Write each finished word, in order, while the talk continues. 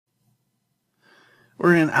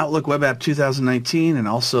We're in Outlook Web App 2019, and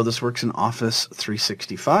also this works in Office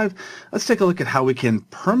 365. Let's take a look at how we can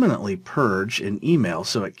permanently purge an email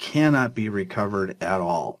so it cannot be recovered at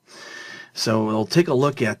all. So we'll take a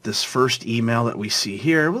look at this first email that we see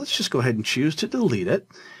here. Well, let's just go ahead and choose to delete it.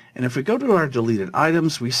 And if we go to our deleted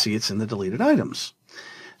items, we see it's in the deleted items.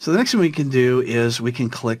 So the next thing we can do is we can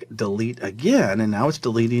click delete again, and now it's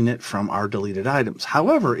deleting it from our deleted items.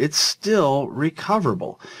 However, it's still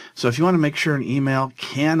recoverable. So if you want to make sure an email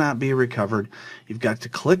cannot be recovered, you've got to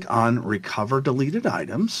click on recover deleted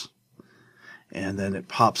items, and then it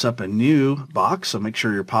pops up a new box. So make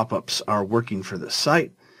sure your pop-ups are working for this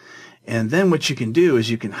site. And then what you can do is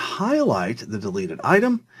you can highlight the deleted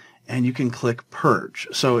item, and you can click purge.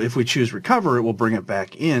 So if we choose recover, it will bring it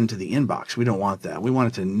back into the inbox. We don't want that. We want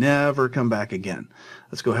it to never come back again.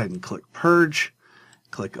 Let's go ahead and click purge,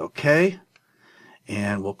 click OK,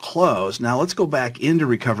 and we'll close. Now let's go back into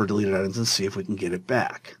recover deleted items and see if we can get it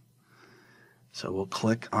back. So we'll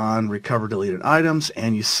click on recover deleted items,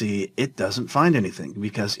 and you see it doesn't find anything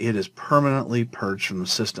because it is permanently purged from the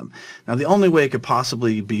system. Now the only way it could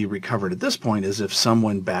possibly be recovered at this point is if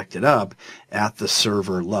someone backed it up at the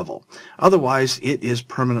server level. Otherwise, it is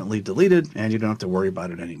permanently deleted and you don't have to worry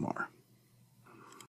about it anymore.